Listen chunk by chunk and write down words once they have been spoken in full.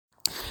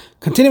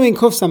Continuing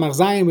Kuf Samach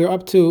Zayin, we're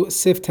up to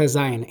Sif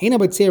Tezayin. The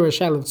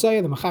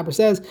Mechaber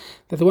says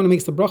that the one who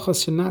makes the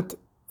brachas should not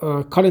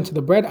cut into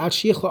the bread.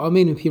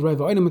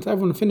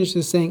 Everyone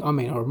finishes saying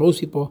Amen, or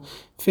most people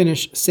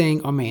finish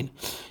saying Amen.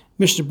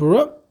 Mishnah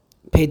Berurah,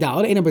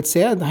 Peidal,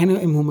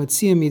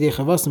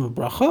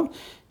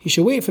 he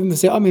should wait for them to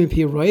say Amen Pi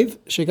Roiv.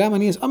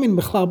 Shagam is Amen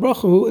Bichlal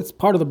Bracha, it's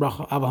part of the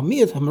bracha.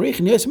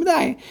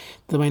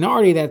 The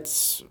minority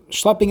that's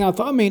schlepping out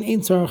the Amen,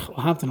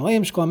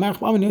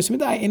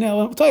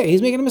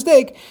 he's making a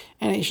mistake,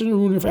 and he shouldn't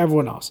ruin it for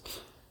everyone else.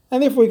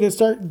 And therefore, we can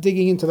start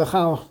digging into the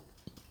Chal,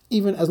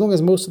 even as long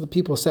as most of the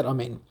people said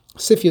Amen.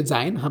 Sif Yud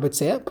Zayin,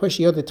 Habetzeh, Push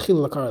Yod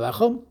Tchil Lakar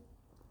Lechem.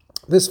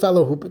 This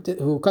fellow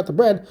who cut the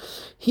bread,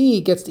 he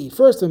gets to eat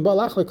first, and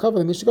Balach cover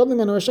them. Is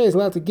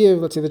allowed to give,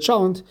 let's say, the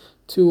chalent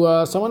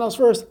to someone else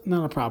first.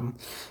 Not a problem.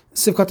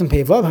 Siv katan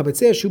peivav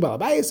habetzeh shu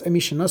balabayis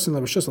amishin nasin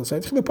le'rishus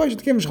l'sayit chila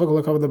pashit kim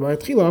shchol cover the bar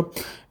tchila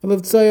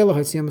v'lev tzayel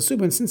l'hatziyam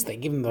asub. And since they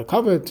give him the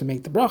cover to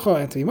make the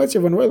bracha and to be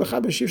mitzvah, when we're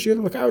l'chaber shiv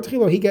shiyot l'kar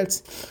tchila, he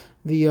gets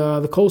the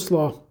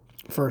coleslaw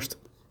first.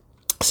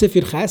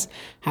 Sifir Ches,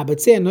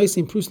 Habetzeh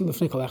noisin prusa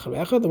lefnei kol echad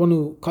ve'echad. The one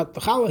who cut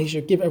the challah, he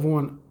should give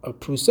everyone a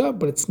prusa,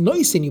 but it's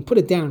noisin. You put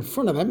it down in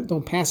front of them,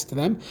 don't pass it to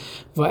them.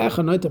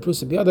 Va'echad noita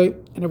prusa biyadai,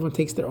 and everyone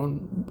takes their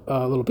own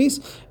little piece.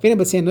 Ve'ena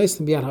betzeh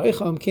noisin biyad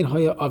ha'echad amkein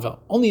haya avel.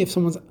 Only if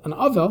someone's an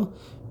avel,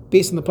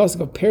 based on the pasuk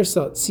of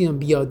Persa tziyam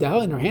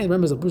biyadal in her hand.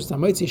 Remember the prusa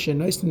hamotzi she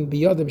noisin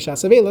biyadai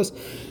b'shas avelos.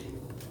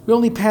 We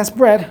only pass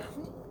bread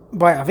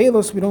by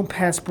avelos. We don't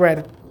pass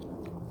bread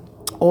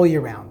all year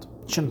round.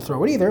 Shouldn't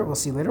throw it either. We'll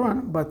see later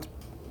on, but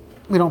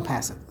we don't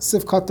pass it.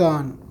 Sif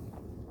katan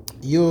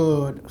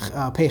yud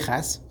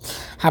peichas.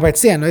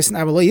 Habetzeh noisin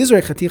avelo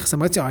yizrei chatichas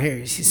hamotzi. Here,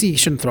 you see, you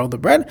shouldn't throw the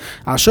bread.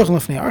 Al shochel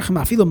lefnei archim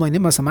afilu mlei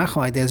nimas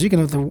hamachal ideas. You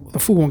can the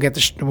food won't get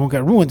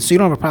ruined, so you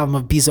don't have a problem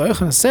of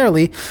bizoich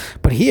necessarily.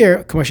 But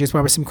here,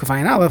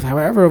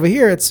 however, over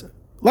here it's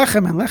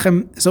lechem, and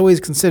lechem is always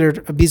considered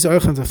a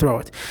bizoich to throw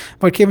it.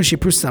 But given she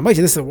prusa hamotzi,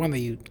 this is the one that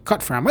you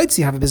cut for hamotzi.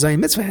 You have a bizoich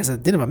mitzvah, has a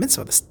din of a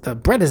mitzvah. The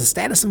bread has a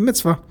status of a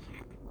mitzvah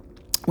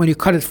when you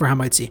cut it for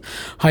hamotzi.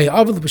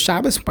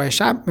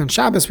 On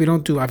Shabbos we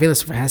don't do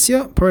avelos for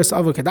hesia. Puris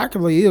avol kedakav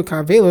lo yiyu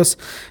ka'avelos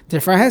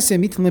for hesia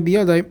mitin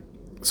lebiyodai.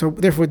 So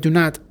therefore, do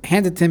not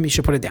hand it to him. You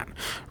should put it down.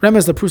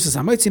 Remez the prusas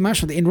hamotzi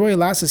mashma the in royal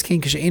lasses king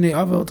kisheine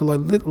avol to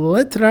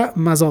litra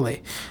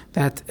mazole.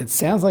 That it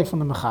sounds like from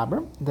the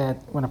Mechaber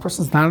that when a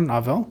person's not an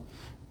avol,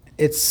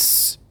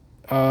 it's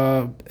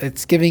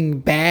giving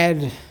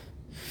bad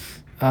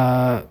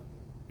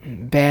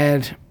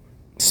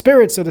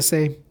spirits, so to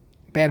say,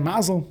 bad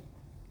mazel.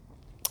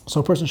 So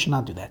a person should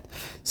not do that.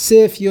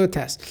 Sif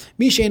yotes.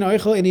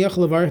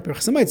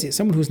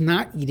 Someone who's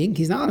not eating,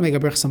 he's not going to make a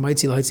brach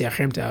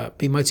hamotzi to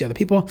be mitzi other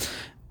people.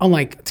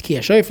 Unlike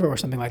Tkiya Shofar or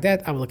something like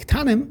that,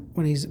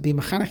 when he's be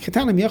mechanech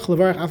ketanim, yachol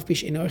levarach af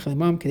pish in oichel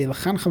imam kedei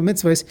lechanech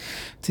mitzvahs,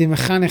 to be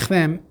mechanech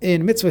them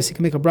in mitzvahs, he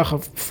can make a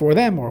bracha for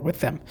them or with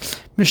them.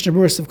 Mishnah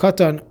Berurah Siv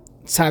katan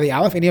Tzadi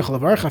Aleph in yachol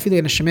levarach. Afilu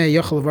in a shemei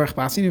yachol levarach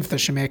ba'asin. If the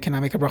shemei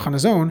cannot make a bracha on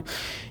his own,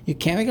 you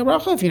can't make a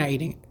bracha if you're not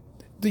eating.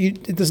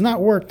 It does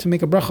not work to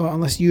make a bracha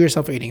unless you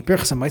yourself are eating.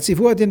 Birchas hamotzi,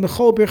 who did the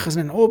whole birchas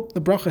and all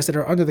the brachas that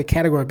are under the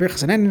category of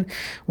birchas and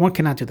one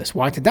cannot do this.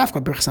 Why? To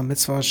dafka birchas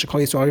mitzvah shekol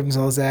yisrael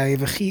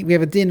zalzeh. We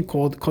have a din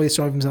called kol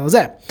yisrael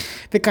zalzeh.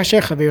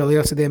 V'kasher chaver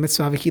liyotza de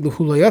mitzvah v'kilu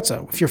hu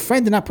liyotza. If your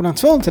friend did not put on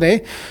tefillin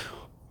today,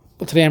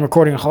 well, today I'm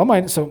recording a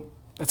chalamayit, so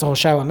that's a whole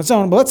shadow on its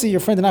own. But let's say your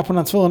friend did not put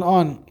on tefillin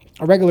on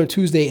a regular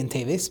Tuesday in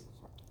Teves.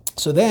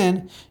 So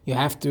then you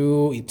have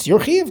to, it's your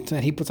chiv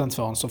that he puts on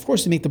tefillin. So of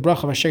course you make the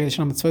bracha of Asher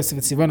Kedusha mitzvah if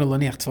it's Sivan or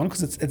Laniach tefillin,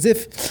 because it's as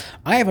if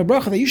I have a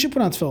bracha that you should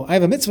put on tefillin. I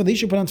have a mitzvah that you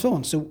should put on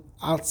tefillin. So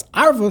als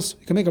arvus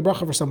you can make a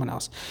bracha for someone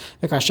else.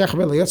 There's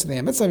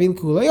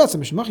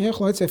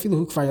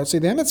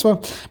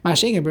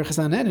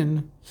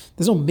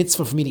no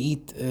mitzvah for me to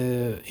eat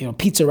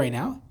pizza right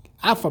now.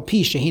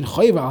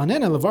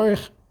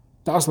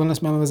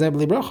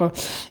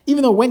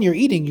 Even though when you're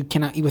eating you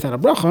cannot eat without a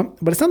bracha,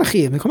 but it's not a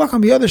chiyuv. You don't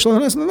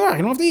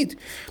have to eat.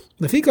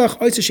 There's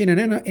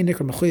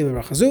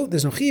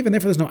no chiyuv, and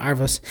therefore there's no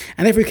arvus,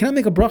 and therefore you cannot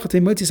make a bracha to be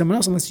mitzi someone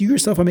else unless you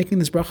yourself are making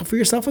this bracha for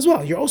yourself as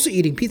well. You're also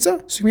eating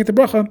pizza, so you can make the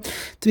bracha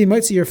to be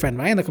mitzi your friend.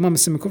 For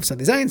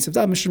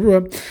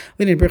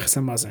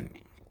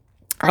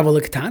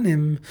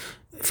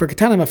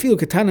ketanim afilu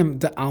ketanim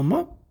de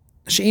alma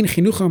she'ein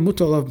chinucha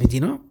mutar alav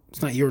medina.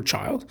 It's not your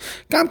child.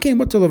 Gam kein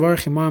mutar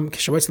levarach imam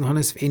kishavetz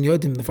l'hanes v'ein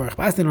yodim levarach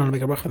ba'as. They don't know how to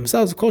make a bracha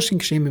themselves. Kol shin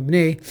kishem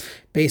b'nei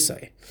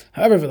beisai.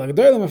 However,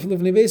 v'lagdolim afilu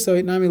b'nei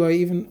beisai nami lo,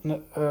 even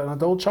an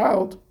adult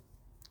child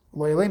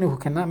lo yelenu who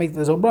cannot make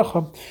his own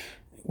bracha,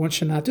 one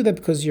should not do that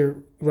because you're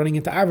running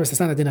into avos. It's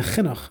not a din of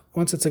chinuch.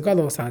 Once it's a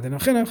gadol, it's not a din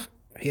of chinuch.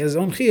 He has his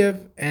own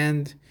chiyuv,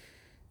 and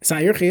it's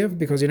not your chiyuv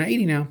because you're not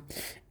eating now,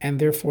 and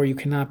therefore you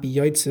cannot be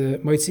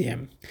mitzi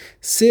him.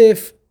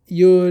 Sif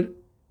yud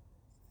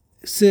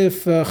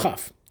sif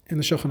chaf. In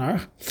the Shulchan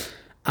Aruch,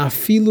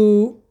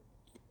 afilu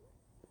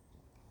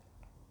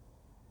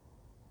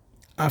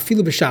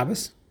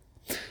b'Shabbos,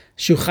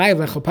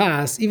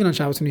 even on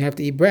Shabbos when you have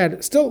to eat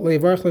bread, still which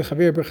is a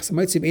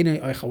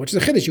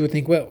chiddush. You would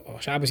think, well,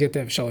 Shabbos you have to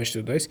have shalosh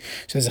sudos,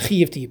 so there's a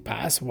chiyuv to eat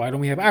pas. Why don't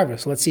we have arva?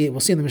 So we'll see in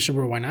the Mishnah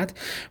Berurah why not.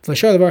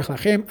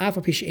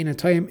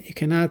 You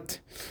cannot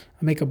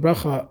make a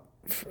bracha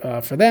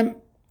for them.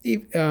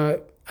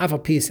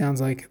 Afapi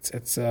sounds like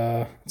it's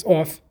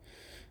off,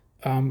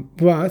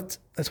 but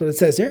that's what it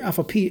says here.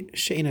 Afapi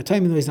she'ina time,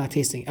 even though he's not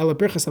tasting. Ela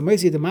birchas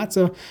hamotzi the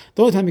matzah.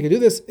 The only time you can do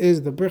this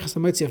is the birchas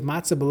hamotzi of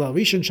matzah below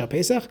rishon shal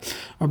pesach,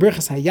 or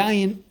birchas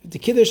hayayin the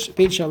kiddush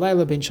bein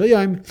shalayla bein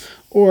shalayim,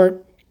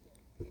 or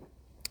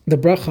the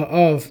bracha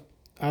of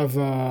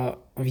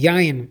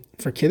yayin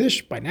for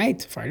kiddush by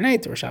night, Friday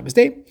night, or Shabbos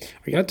day,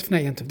 or yantav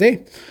night, yantav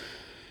day.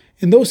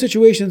 In those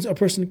situations, a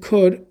person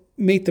could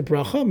make the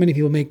bracha. Many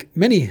people make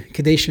many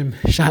Kedushim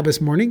Shabbos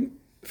morning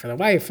for their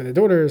wife, for their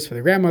daughters, for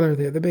their grandmother.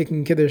 They're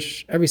making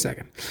Kiddush every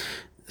second.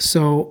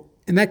 So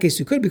in that case,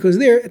 you could, because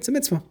there it's a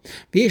mitzvah.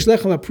 The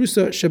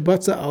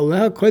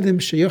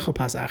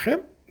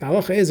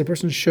halacha is a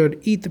person should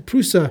eat the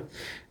prusa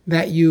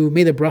that you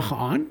made a bracha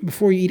on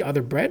before you eat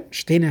other bread.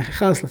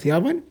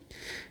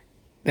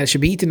 That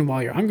should be eaten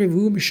while you're hungry. And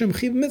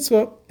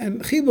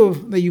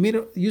chibuv that you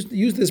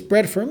use this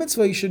bread for a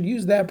mitzvah, you should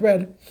use that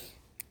bread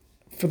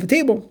for the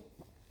table.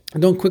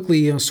 And don't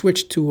quickly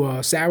switch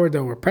to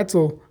sourdough or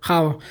pretzel,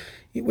 challah.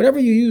 Whatever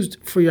you used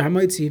for your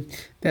hamotzi,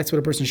 that's what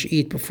a person should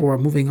eat before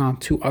moving on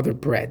to other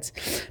breads.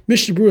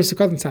 Mishnah Berurah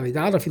Sukkot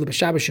Tzalidad Afilu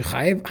b'Shabbos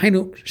shechayev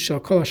Hainu shel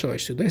kol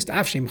hashalosh sudos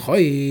Avshem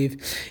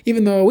chayev.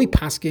 Even though we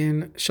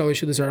paskin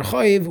shalosh sudos are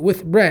chayev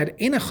with bread,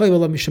 ain't a chayev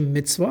ala mishum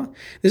mitzvah.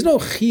 There's no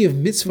chayev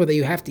mitzvah that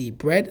you have to eat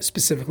bread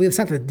specifically. It's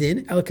not the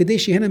din. El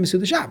kadeshi hena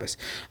misuda Shabbos.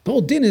 The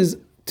whole din is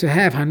to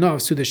have hana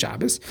of suda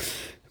Shabbos.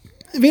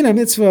 V'ina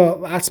mitzvah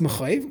atzma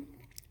chayev.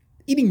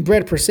 Eating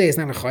bread per se is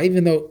not a chayev,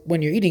 even though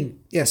when you're eating,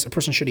 yes, a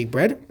person should eat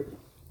bread.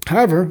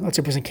 However, let's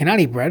say a person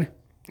cannot eat bread.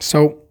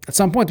 So at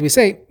some point we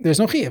say there's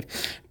no chayev.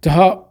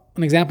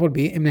 An example would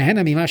be a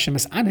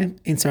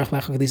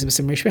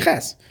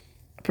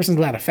person's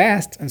allowed to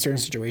fast in certain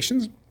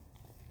situations.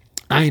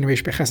 And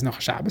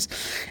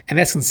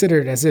that's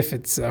considered as if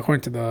it's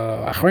according to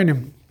the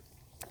Achronim.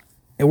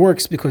 It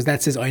works because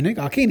that's his oynik.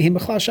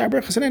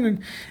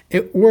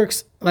 It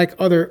works like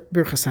other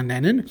birchas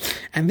hanenin,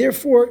 and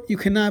therefore you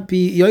cannot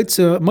be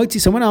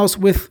motzi someone else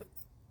with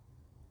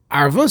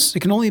arvus.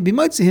 You can only be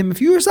motzi him if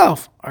you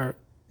yourself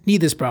need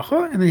this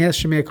bracha, and then he has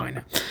shemei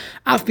koina.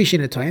 Af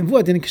bishin etoyim vu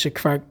adin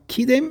kshekvar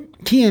kidem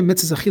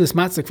mitzvah achilas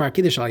matzah kvar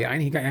kiddush al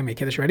yain. He got yamei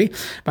kiddush ready.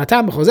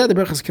 V'atam b'chozeh the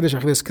berachas kiddush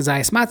achilas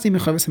kazayis matzah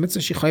mechavis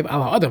mitzvah shechayiv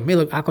al ha'adam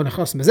melug akon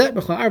nechos mezeh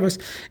b'chol arvus.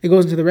 It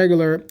goes into the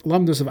regular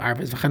lumdus of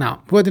arvus v'chanal.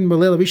 Vu adin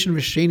b'leil rishon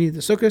v'sheni the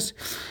sukkos.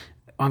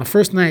 On the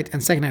first night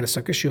and second night of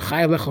Sukkot, you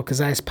chayav lechol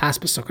kazayis pas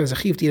b'sukkah. There's a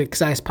chiv to eat a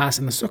kazayis pas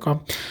in the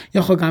sukkah.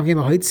 Yochol gam gem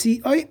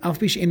hamotzi oy alf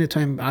bish in the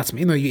time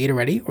atzma. You know you ate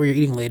already or you're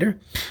eating later.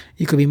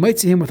 You could be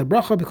motzi him with a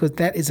bracha because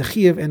that is a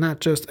chiv and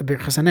not just a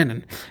birchas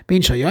hanenin.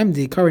 Bein shayim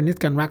di kari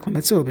nitkan rak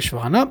l'mitzvah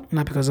b'shvahana,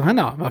 not because of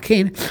hana.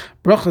 V'alkein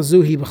bracha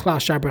zuhi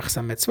b'chla shar birchas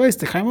hamitzvah.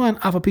 The kaiman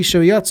alf bish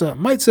yotza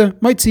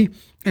motzi,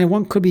 and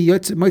one could be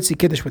motzi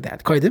kiddush with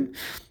that. Koidim.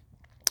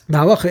 The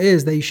halacha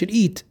is that you should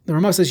eat, the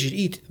Ramah says you should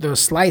eat the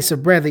slice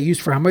of bread that you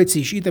used for hamotzi,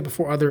 you should eat that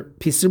before other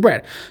pieces of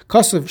bread.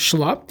 Kosav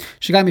shlop,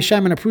 shagam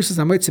misham and aprusas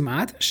hamotzi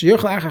mat,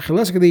 sheyochel acha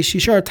chilasakadi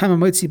shishar tam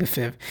hamotzi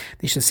befiv.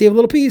 They should save a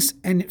little piece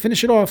and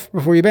finish it off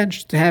before you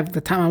bench to have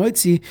the tam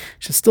hamotzi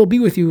should still be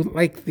with you,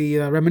 like the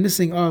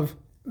reminiscing of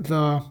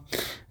the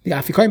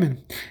afikoymen.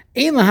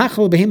 Ein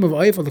lahachal behim of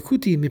oif or the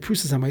kuti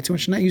miprusas hamotzi. One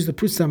should not use the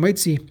prusas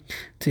hamotzi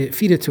to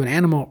feed it to an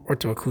animal or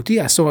to a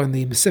kuti. I saw in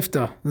the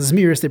Mesifta, the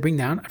Zmiris they bring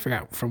down, I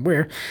forgot from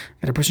where,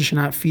 that a person should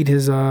not feed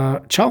his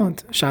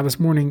chalent Shabbos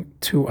morning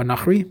to a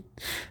nachri.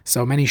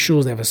 So many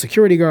shuls, they have a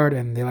security guard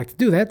and they like to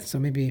do that. So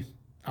maybe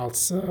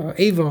als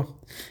Eva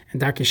and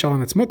Darkei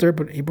Shalom it's mutter,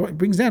 but he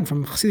brings down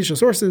from Chassidish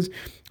sources,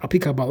 Al Pi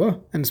Kabbalah,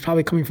 and it's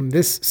probably coming from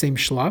this same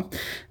shla,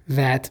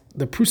 that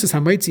the prusas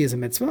hamotzi is a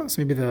mitzvah.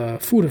 So maybe the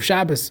food of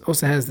Shabbos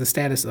also has the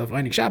status of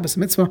Einik Shabbos, a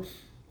mitzvah.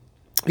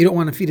 You don't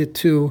want to feed it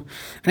to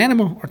an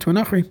animal or to a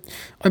nachri.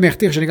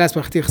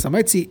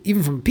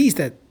 Even from a piece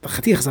that the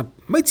chatichas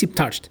hamotzi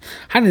touched.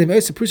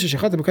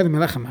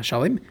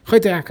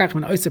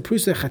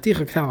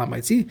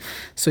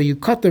 So you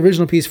cut the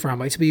original piece for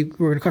hamotzi, but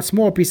we're going to cut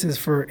small pieces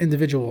for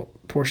individual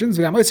portions.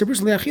 That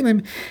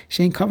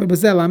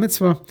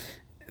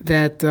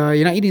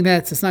you're not eating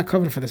that, so it's not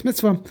covered for this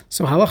mitzvah.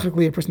 So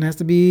halachically, a person has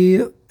to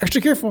be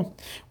extra careful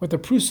with the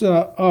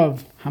prusa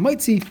of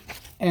hamotzi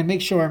and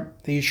make sure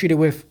that you treat it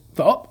with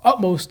the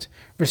utmost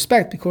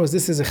respect, because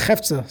this is a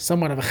chefza,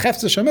 somewhat of a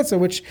chefza shemitzah,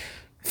 which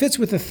fits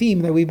with the theme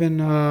that we've been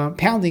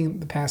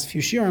pounding the past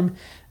few shiurim,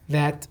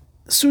 that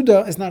Suda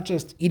is not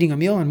just eating a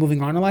meal and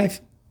moving on in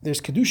life. There's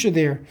Kedusha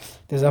there,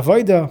 there's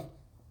Avoida,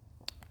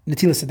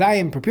 Netilas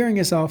Yadayim, preparing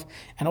yourself,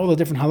 and all the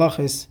different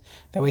halachas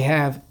that we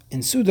have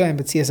in Suda and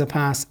B'tzias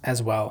HaPas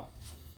as well.